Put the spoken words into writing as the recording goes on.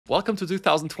Welcome to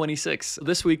 2026.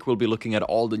 This week we'll be looking at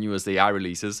all the newest AI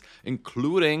releases,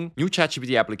 including new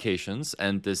ChatGPT applications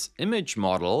and this image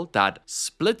model that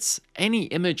splits any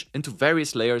image into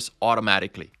various layers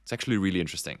automatically. It's actually really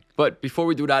interesting. But before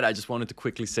we do that, I just wanted to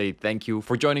quickly say thank you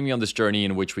for joining me on this journey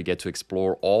in which we get to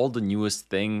explore all the newest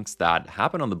things that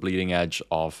happen on the bleeding edge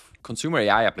of consumer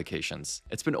AI applications.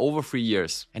 It's been over 3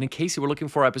 years. And in case you were looking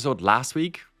for our episode last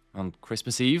week, on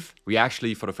Christmas Eve, we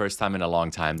actually, for the first time in a long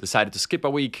time, decided to skip a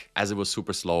week as it was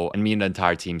super slow, and me and the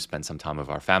entire team spent some time with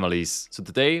our families. So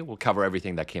today, we'll cover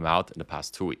everything that came out in the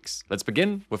past 2 weeks. Let's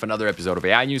begin with another episode of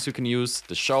AI News You Can Use,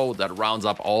 the show that rounds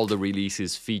up all the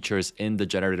releases, features in the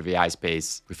generative AI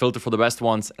space. We filter for the best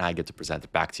ones, and I get to present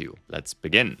it back to you. Let's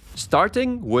begin.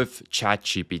 Starting with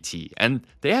ChatGPT, and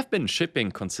they have been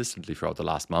shipping consistently throughout the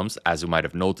last months, as you might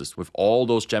have noticed, with all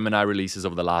those Gemini releases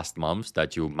over the last months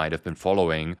that you might have been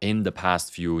following in the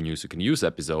past few News You Can Use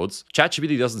episodes.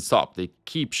 ChatGPT doesn't stop. They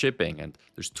keep shipping, and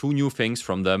there's 2 new things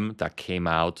from them that came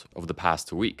out over the past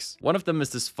 2 weeks. One of them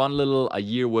is this fun little A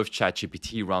Year with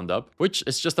ChatGPT roundup, which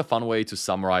is just a fun way to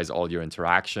summarize all your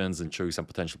interactions and show you some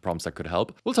potential prompts that could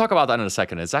help. We'll talk about that in a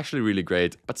second. It's actually really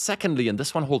great. But secondly, and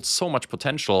this one holds so much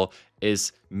potential,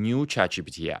 is new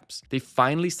ChatGPT apps. They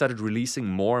finally started releasing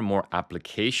more and more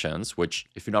applications, which,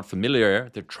 if you're not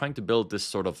familiar, they're trying to build this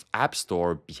sort of app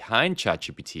store behind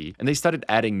ChatGPT, and they started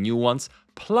adding new ones.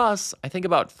 Plus, I think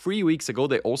about 3 weeks ago,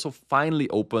 they also finally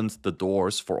opened the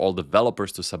doors for all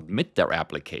developers to submit their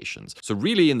applications. So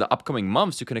really, in the upcoming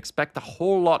months, you can expect a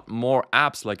whole lot more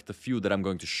apps like the few that I'm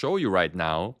going to show you right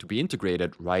now to be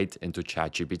integrated right into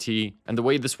ChatGPT. And the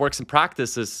way this works in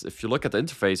practice is, if you look at the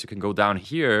interface, you can go down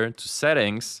here to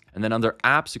settings, and then under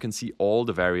apps, you can see all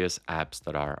the various apps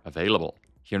that are available.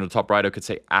 Here in the top right, I could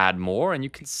say add more, and you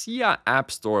can see an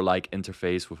app store-like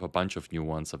interface with a bunch of new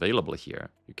ones available here.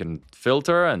 You can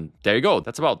filter, and there you go.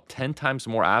 That's about 10 times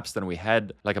more apps than we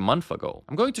had like a month ago.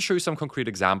 I'm going to show you some concrete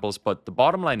examples, but the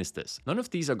bottom line is this. None of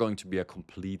these are going to be a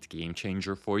complete game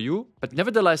changer for you, but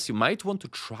nevertheless, you might want to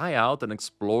try out and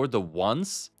explore the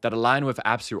ones that align with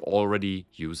apps you're already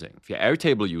using. If you're an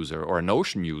Airtable user or a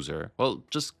Notion user, well,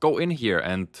 just go in here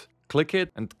and click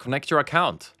it and connect your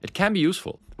account. It can be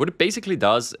useful. What it basically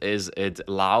does is it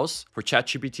allows for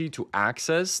ChatGPT to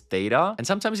access data and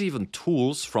sometimes even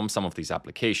tools from some of these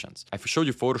applications. I showed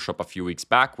you Photoshop a few weeks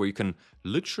back where you can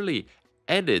literally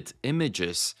edit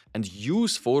images and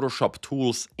use Photoshop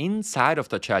tools inside of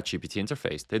the ChatGPT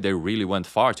interface. They really went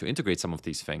far to integrate some of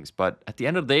these things. But at the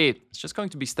end of the day, it's just going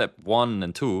to be step 1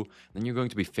 and 2. Then you're going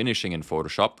to be finishing in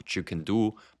Photoshop, which you can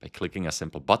do by clicking a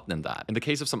simple button in that. In the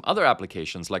case of some other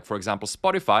applications, like for example,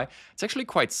 Spotify, it's actually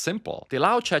quite simple. They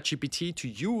allow ChatGPT to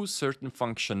use certain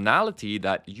functionality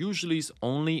that usually is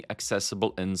only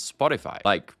accessible in Spotify,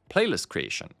 like playlist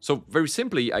creation. So very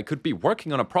simply, I could be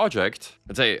working on a project.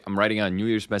 Let's say I'm writing a New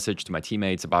Year's message to my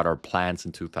teammates about our plans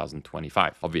in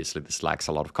 2025. Obviously, this lacks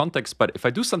a lot of context, but if I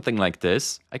do something like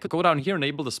this, I could go down here,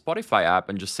 enable the Spotify app,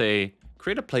 and just say,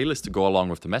 create a playlist to go along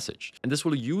with the message. And this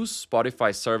will use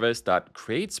Spotify's service that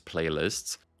creates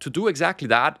playlists to do exactly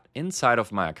that inside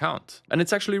of my account. And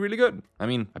it's actually really good. I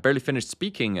mean, I barely finished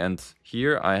speaking, and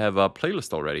here I have a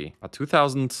playlist already. A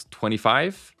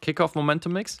 2025 kickoff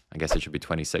momentum mix. I guess it should be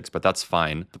 26, but that's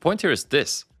fine. The point here is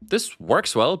this. This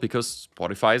works well because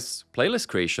Spotify's playlist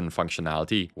creation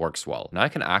functionality works well. Now I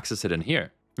can access it in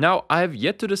here. Now, I have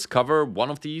yet to discover one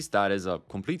of these that is a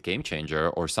complete game changer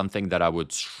or something that I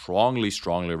would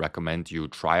strongly recommend you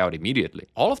try out immediately.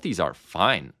 All of these are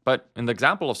fine, but in the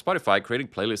example of Spotify, creating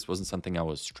playlists wasn't something I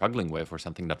was struggling with or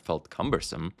something that felt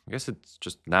cumbersome. I guess it's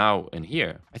just now in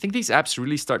here. I think these apps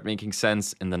really start making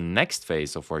sense in the next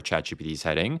phase of where ChatGPT is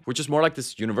heading, which is more like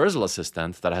this universal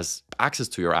assistant that has access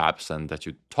to your apps and that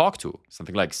you talk to.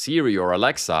 Something like Siri or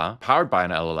Alexa, powered by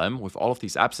an LLM with all of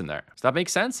these apps in there. Does that make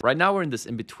sense? Right now, we're in this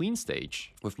in-between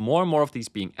stage with more and more of these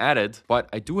being added, but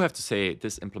I do have to say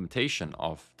this implementation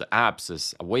of the apps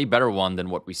is a way better one than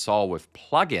what we saw with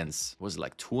plugins. Was it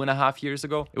like 2.5 years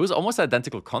ago? It was almost an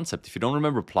identical concept. If you don't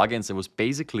remember plugins, it was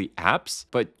basically apps,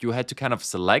 but you had to kind of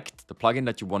select the plugin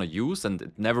that you want to use, and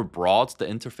it never brought the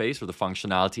interface or the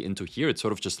functionality into here. It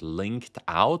sort of just linked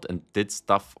out and did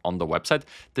stuff on the website.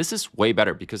 This is way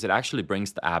better because it actually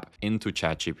brings the app into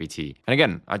ChatGPT. And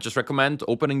again, I just recommend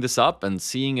opening this up and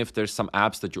seeing if there's some apps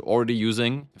apps that you're already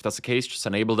using. If that's the case, just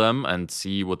enable them and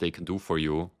see what they can do for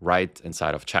you right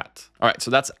inside of chat. All right,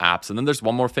 so that's apps. And then there's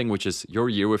one more thing, which is your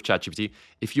year with ChatGPT.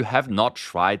 If you have not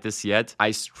tried this yet,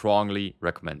 I strongly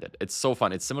recommend it. It's so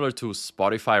fun. It's similar to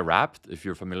Spotify Wrapped, if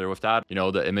you're familiar with that. You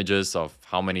know, the images of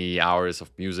how many hours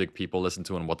of music people listen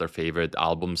to and what their favorite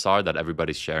albums are that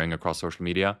everybody's sharing across social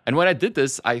media. And when I did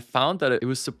this, I found that it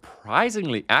was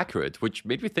surprisingly accurate, which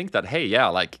made me think that, hey, yeah,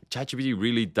 like ChatGPT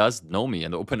really does know me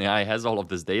and OpenAI has all of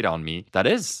this data on me. That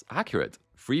is accurate.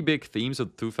 3 big themes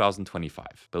of 2025.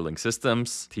 Building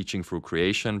systems, teaching through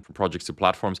creation, from projects to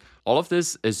platforms. All of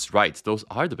this is right. Those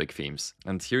are the big themes.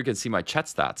 And here you can see my chat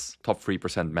stats. Top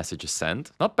 3% messages sent.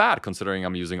 Not bad considering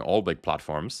I'm using all big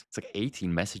platforms. It's like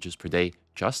 18 messages per day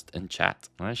just in chat.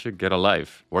 I should get a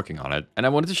life working on it. And I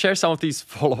wanted to share some of these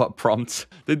follow-up prompts.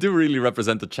 They do really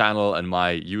represent the channel and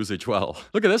my usage well.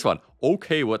 Look at this one.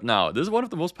 Okay, what now? This is one of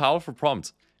the most powerful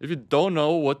prompts. If you don't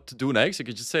know what to do next, you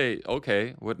could just say,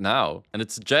 okay, what now? And it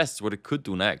suggests what it could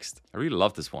do next. I really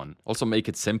love this one. Also make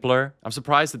it simpler. I'm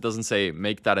surprised it doesn't say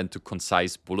make that into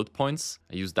concise bullet points.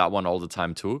 I use that one all the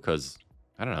time too, because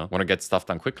I don't know, want to get stuff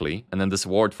done quickly. And then this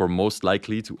award for most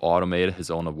likely to automate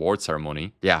his own award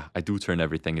ceremony. Yeah, I do turn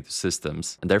everything into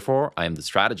systems. And therefore, I am the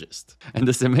strategist. And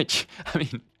this image, I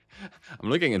mean, I'm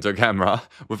looking into a camera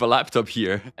with a laptop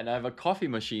here, and I have a coffee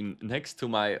machine next to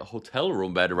my hotel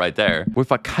room bed right there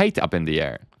with a kite up in the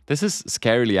air. This is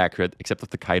scarily accurate, except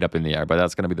with the kite up in the air, but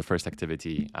that's going to be the first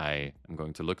activity I am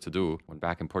going to look to do when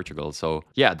back in Portugal. So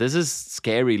yeah, this is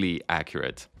scarily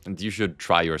accurate, and you should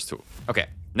try yours too. Okay.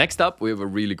 Next up, we have a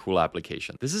really cool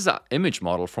application. This is an image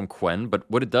model from Qwen, but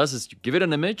what it does is you give it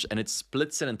an image and it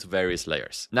splits it into various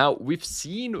layers. Now, we've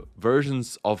seen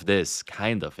versions of this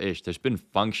kind of ish. There's been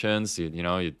functions, you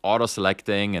know, you're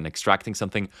auto-selecting and extracting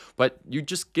something, but you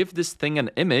just give this thing an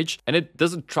image and it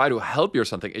doesn't try to help you or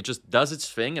something. It just does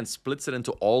its thing and splits it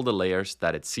into all the layers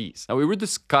that it sees. Now, we were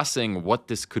discussing what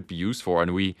this could be used for,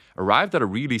 and we arrived at a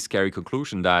really scary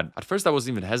conclusion that at first I was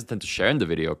even hesitant to share in the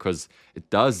video because it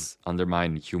does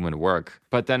undermine human work.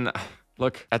 But then,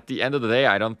 look, at the end of the day,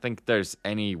 I don't think there's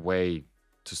any way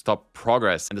to stop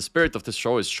progress. And the spirit of this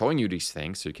show is showing you these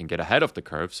things so you can get ahead of the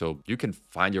curve, so you can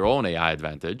find your own AI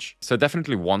advantage. So I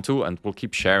definitely want to, and we'll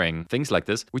keep sharing things like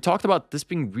this. We talked about this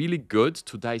being really good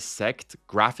to dissect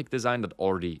graphic design that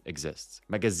already exists.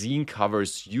 Magazine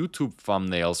covers, YouTube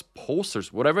thumbnails,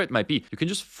 posters, whatever it might be. You can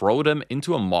just throw them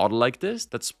into a model like this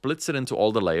that splits it into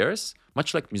all the layers,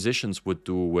 much like musicians would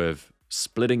do with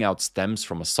splitting out stems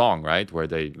from a song, right? Where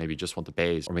they maybe just want the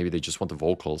bass or maybe they just want the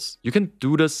vocals. You can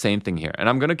do the same thing here. And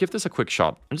I'm going to give this a quick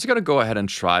shot. I'm just going to go ahead and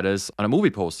try this on a movie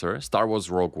poster, Star Wars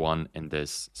Rogue One in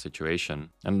this situation.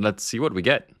 And let's see what we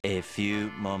get. A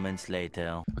few moments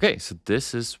later. Okay, so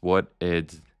this is what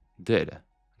it did.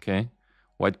 Okay,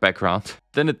 white background.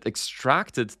 Then it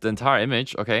extracted the entire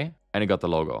image, okay? And it got the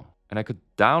logo. And I could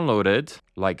download it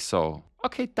like so.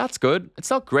 Okay, that's good.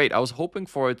 It's not great. I was hoping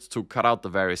for it to cut out the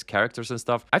various characters and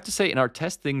stuff. I have to say, in our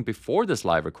testing before this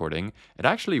live recording, it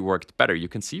actually worked better. You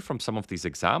can see from some of these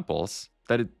examples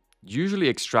that it usually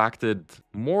extracted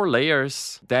more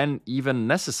layers than even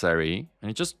necessary,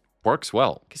 and it just works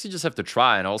well. I guess you just have to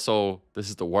try, and also, this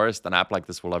is the worst an app like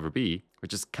this will ever be,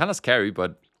 which is kind of scary,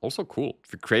 but also cool.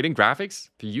 If you're creating graphics,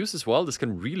 if you use this well, this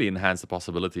can really enhance the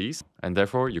possibilities and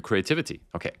therefore your creativity.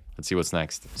 Okay, let's see what's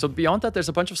next. So beyond that, there's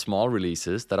a bunch of small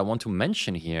releases that I want to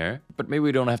mention here, but maybe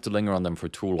we don't have to linger on them for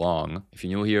too long. If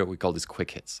you're new here, we call these quick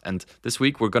hits. And this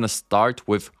week, we're going to start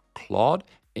with Claude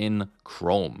in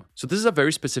Chrome. So this is a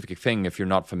very specific thing if you're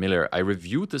not familiar. I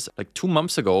reviewed this like 2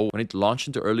 months ago when it launched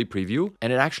into early preview,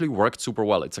 and it actually worked super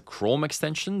well. It's a Chrome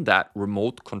extension that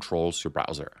remote controls your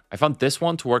browser. I found this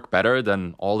one to work better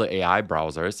than all the AI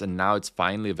browsers, and now it's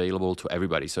finally available to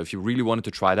everybody. So if you really wanted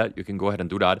to try that, you can go ahead and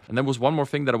do that. And there was one more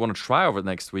thing that I want to try over the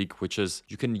next week, which is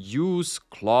you can use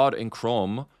Claude in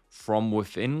Chrome from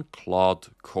within Claude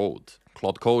Code.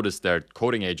 Claude Code is their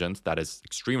coding agent that is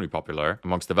extremely popular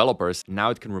amongst developers. Now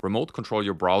it can remote control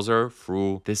your browser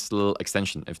through this little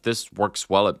extension. If this works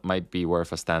well, it might be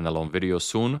worth a standalone video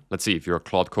soon. Let's see, if you're a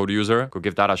Claude Code user, go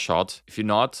give that a shot. If you're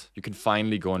not, you can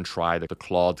finally go and try the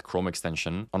Claude Chrome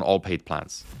extension on all paid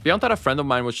plans. Beyond that, a friend of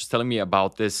mine was just telling me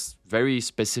about this very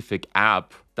specific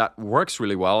app that works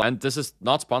really well. And this is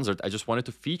not sponsored. I just wanted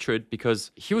to feature it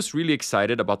because he was really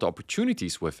excited about the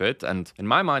opportunities with it. And in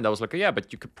my mind, I was like, oh, yeah,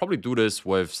 but you could probably do this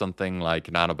with something like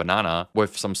Nano Banana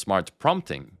with some smart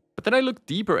prompting. But then I looked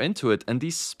deeper into it, and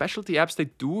these specialty apps, they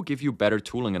do give you better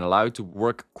tooling and allow you to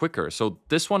work quicker. So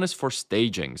this one is for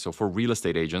staging. So for real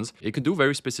estate agents, you can do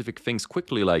very specific things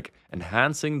quickly, like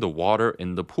enhancing the water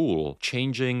in the pool,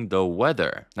 changing the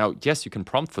weather. Now, yes, you can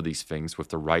prompt for these things with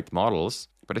the right models,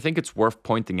 but I think it's worth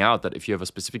pointing out that if you have a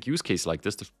specific use case like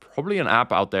this, there's probably an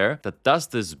app out there that does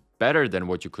this better than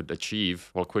what you could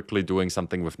achieve while quickly doing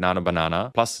something with Nano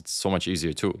Banana. Plus, it's so much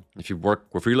easier too. If you work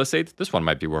with real estate, this one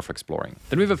might be worth exploring.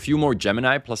 Then we have a few more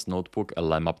Gemini plus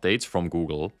NotebookLM updates from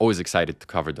Google. Always excited to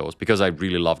cover those because I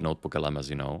really love NotebookLM, as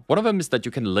you know. One of them is that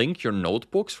you can link your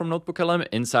notebooks from NotebookLM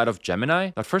inside of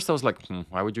Gemini. At first I was like,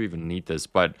 why would you even need this?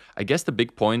 But I guess the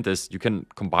big point is you can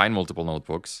combine multiple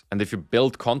notebooks. And if you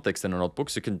build context in a notebook,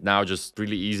 so you can now just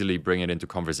really easily bring it into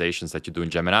conversations that you do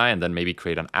in Gemini and then maybe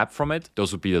create an app from it.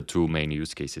 Those would be the two main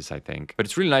use cases, I think. But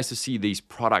it's really nice to see these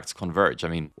products converge. I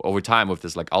mean, over time with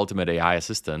this like ultimate AI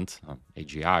assistant,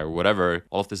 AGI or whatever,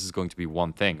 all of this is going to be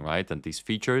one thing, right? And these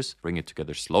features bring it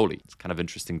together slowly. It's kind of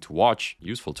interesting to watch,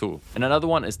 useful too. And another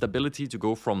one is the ability to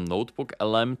go from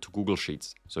NotebookLM to Google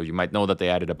Sheets. So you might know that they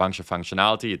added a bunch of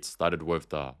functionality. It started with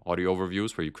the audio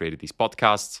overviews where you created these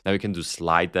podcasts. Now you can do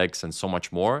slide decks and so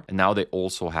much more. And now they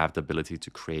also have the ability to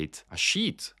create a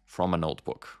sheet from a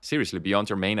notebook. Seriously, beyond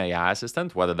your main AI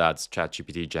assistant, whether that's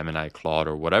ChatGPT, Gemini, Claude,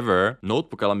 or whatever,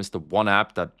 NotebookLM is the one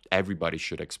app that everybody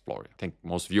should explore. I think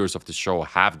most viewers of the show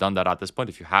have done that at this point.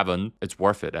 If you haven't, it's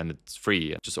worth it and it's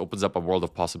free. It just opens up a world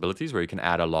of possibilities where you can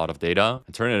add a lot of data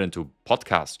and turn it into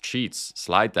podcasts, sheets,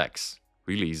 slide decks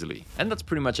really easily. And that's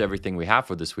pretty much everything we have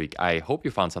for this week. I hope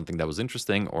you found something that was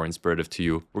interesting or inspirative to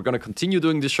you. We're going to continue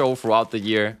doing the show throughout the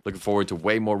year. Looking forward to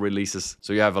way more releases.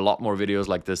 So you have a lot more videos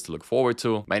like this to look forward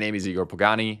to. My name is Igor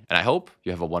Pogani, and I hope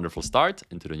you have a wonderful start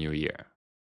into the new year.